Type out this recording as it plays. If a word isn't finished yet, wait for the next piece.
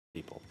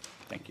people.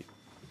 Thank you.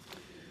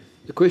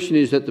 The question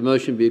is that the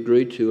motion be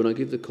agreed to, and I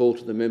give the call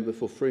to the member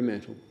for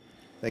Fremantle.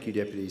 Thank you,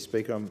 Deputy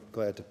Speaker. I'm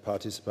glad to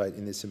participate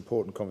in this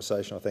important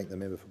conversation. I thank the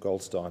member for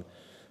Goldstein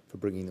for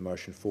bringing the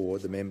motion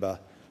forward. The member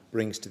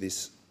brings to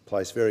this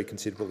place very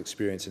considerable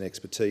experience and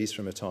expertise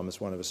from her time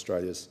as one of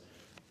Australia's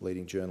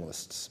leading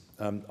journalists.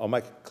 I'll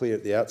make it clear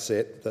at the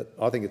outset that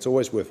I think it's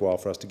always worthwhile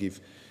for us to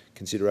give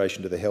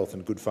consideration to the health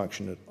and good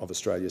function of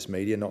Australia's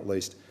media, not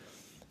least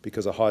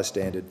because a high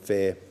standard,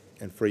 fair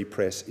and free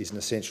press is an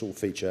essential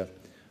feature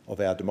of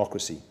our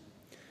democracy.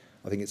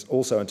 I think it's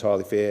also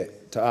entirely fair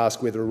to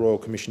ask whether a Royal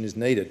Commission is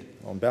needed.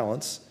 On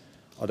balance,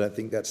 I don't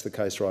think that's the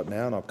case right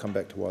now, and I'll come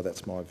back to why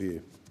that's my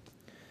view.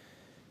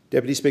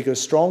 Deputy Speaker, a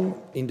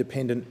strong,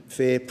 independent,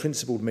 fair,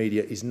 principled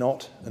media is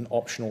not an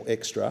optional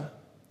extra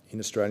in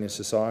Australian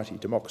society.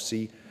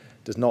 Democracy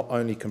does not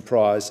only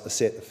comprise a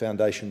set of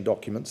foundation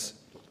documents,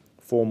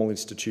 formal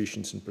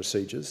institutions and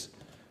procedures.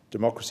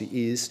 Democracy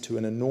is, to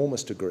an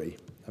enormous degree,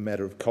 a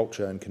matter of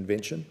culture and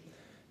convention.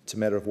 It's a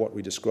matter of what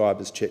we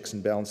describe as checks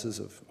and balances,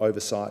 of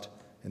oversight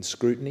and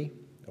scrutiny,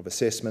 of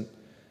assessment,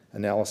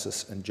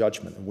 analysis and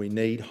judgment. And we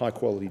need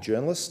high-quality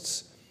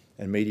journalists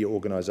and media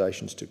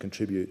organisations to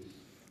contribute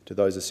to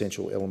those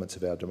essential elements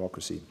of our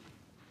democracy.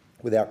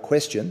 Without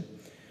question,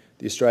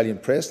 the Australian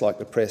press, like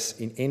the press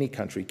in any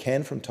country,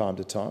 can from time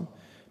to time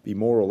be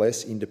more or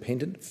less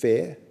independent,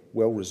 fair,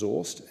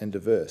 well-resourced and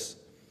diverse.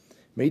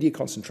 Media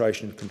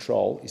concentration and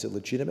control is a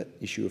legitimate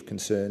issue of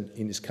concern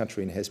in this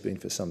country and has been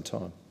for some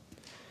time.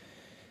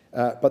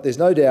 But there's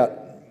no doubt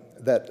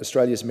that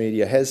Australia's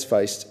media has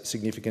faced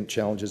significant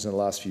challenges in the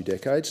last few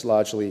decades,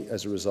 largely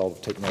as a result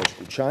of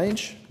technological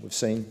change. We've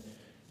seen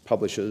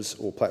publishers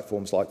or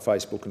platforms like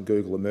Facebook and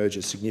Google emerge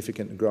as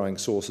significant and growing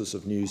sources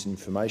of news and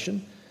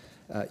information,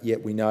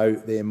 yet we know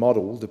their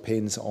model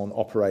depends on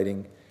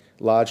operating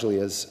largely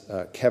as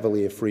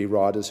cavalier free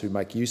riders who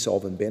make use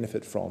of and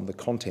benefit from the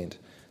content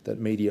that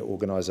media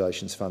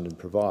organisations fund and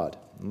provide.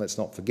 And let's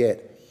not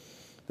forget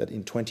that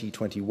in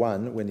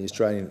 2021, when the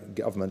Australian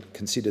government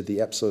considered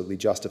the absolutely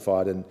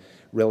justified and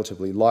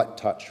relatively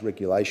light-touch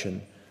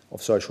regulation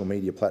of social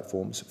media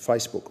platforms,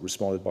 Facebook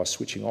responded by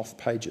switching off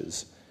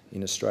pages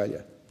in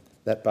Australia.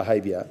 That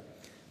behaviour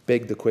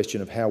begged the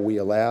question of how we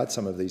allowed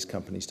some of these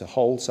companies to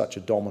hold such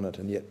a dominant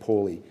and yet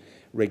poorly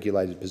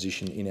regulated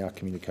position in our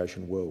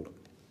communication world.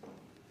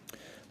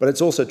 But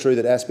it's also true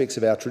that aspects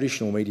of our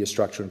traditional media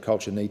structure and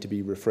culture need to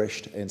be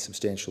refreshed and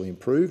substantially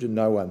improved, and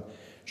no one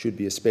should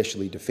be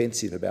especially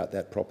defensive about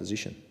that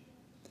proposition.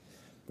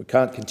 We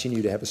can't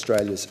continue to have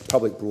Australia's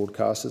public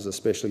broadcasters,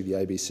 especially the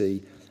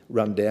ABC,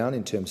 run down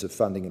in terms of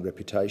funding and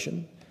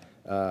reputation,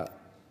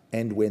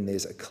 and when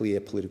there's a clear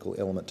political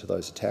element to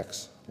those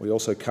attacks. We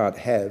also can't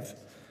have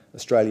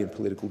Australian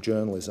political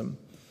journalism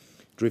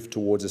drift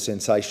towards a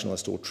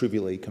sensationalist or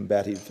trivially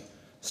combative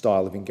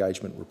style of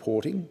engagement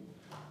reporting.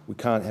 We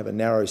can't have a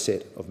narrow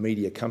set of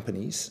media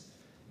companies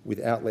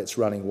with outlets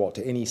running what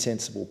to any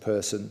sensible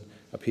person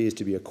appears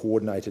to be a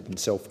coordinated and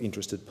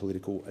self-interested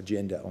political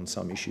agenda on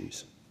some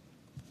issues.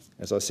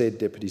 As I said,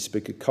 Deputy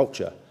Speaker,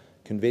 culture,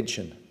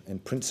 convention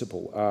and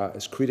principle are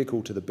as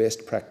critical to the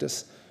best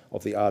practice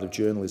of the art of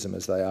journalism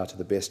as they are to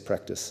the best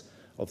practice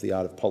of the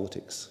art of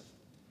politics.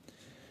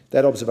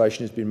 That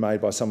observation has been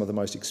made by some of the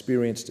most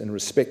experienced and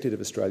respected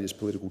of Australia's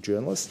political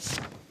journalists,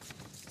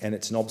 and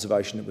it's an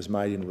observation that was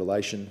made in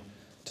relation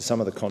to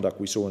some of the conduct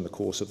we saw in the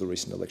course of the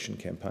recent election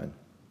campaign.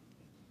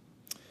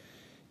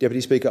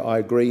 Deputy Speaker, I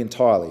agree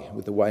entirely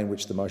with the way in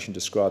which the motion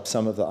describes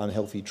some of the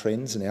unhealthy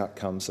trends and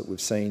outcomes that we've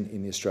seen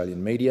in the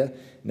Australian media,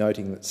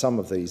 noting that some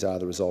of these are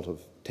the result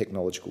of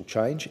technological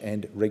change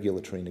and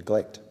regulatory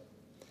neglect.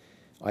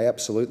 I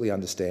absolutely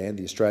understand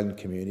the Australian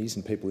communities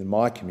and people in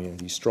my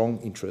community's strong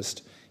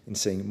interest in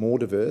seeing more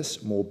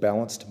diverse, more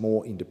balanced,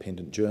 more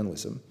independent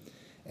journalism,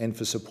 and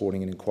for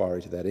supporting an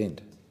inquiry to that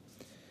end.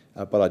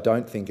 But I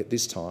don't think at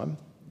this time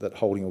that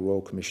holding a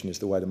Royal Commission is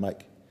the way to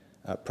make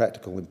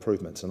practical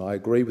improvements. And I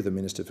agree with the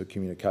Minister for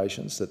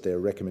Communications that there are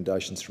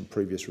recommendations from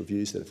previous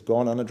reviews that have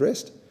gone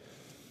unaddressed,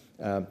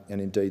 and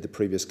indeed the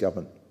previous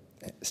government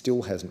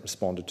still hasn't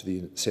responded to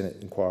the Senate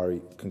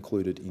inquiry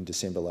concluded in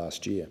December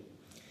last year.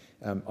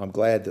 I'm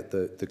glad that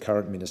the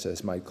current Minister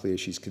has made clear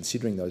she's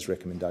considering those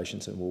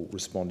recommendations and will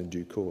respond in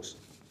due course.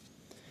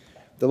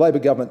 The Labor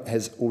government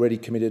has already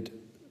committed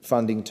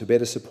funding to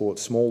better support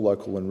small,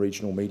 local and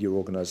regional media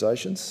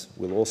organisations.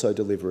 We'll also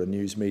deliver a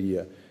news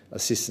media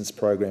assistance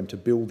program to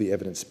build the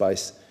evidence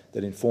base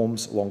that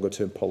informs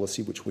longer-term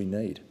policy, which we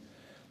need.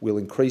 We'll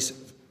increase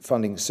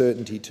funding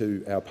certainty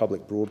to our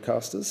public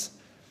broadcasters,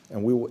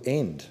 and we will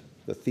end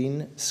the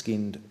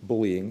thin-skinned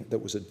bullying that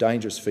was a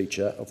dangerous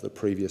feature of the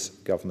previous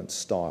government's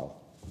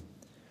style.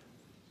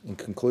 In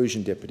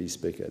conclusion, Deputy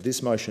Speaker,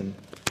 this motion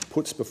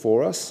puts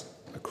before us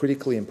a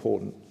critically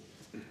important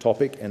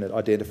topic, and it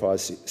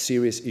identifies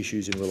serious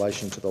issues in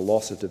relation to the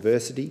loss of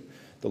diversity,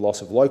 the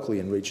loss of locally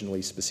and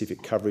regionally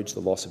specific coverage, the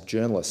loss of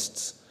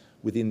journalists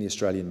within the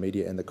Australian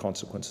media and the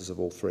consequences of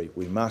all three.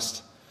 We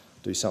must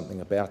do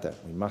something about that.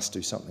 We must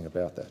do something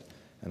about that.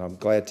 And I'm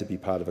glad to be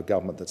part of a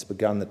government that's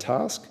begun the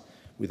task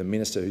with a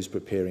minister who's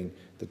preparing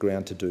the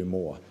ground to do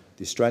more.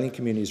 The Australian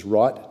community is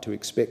right to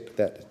expect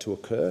that to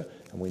occur,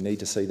 and we need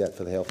to see that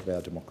for the health of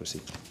our democracy.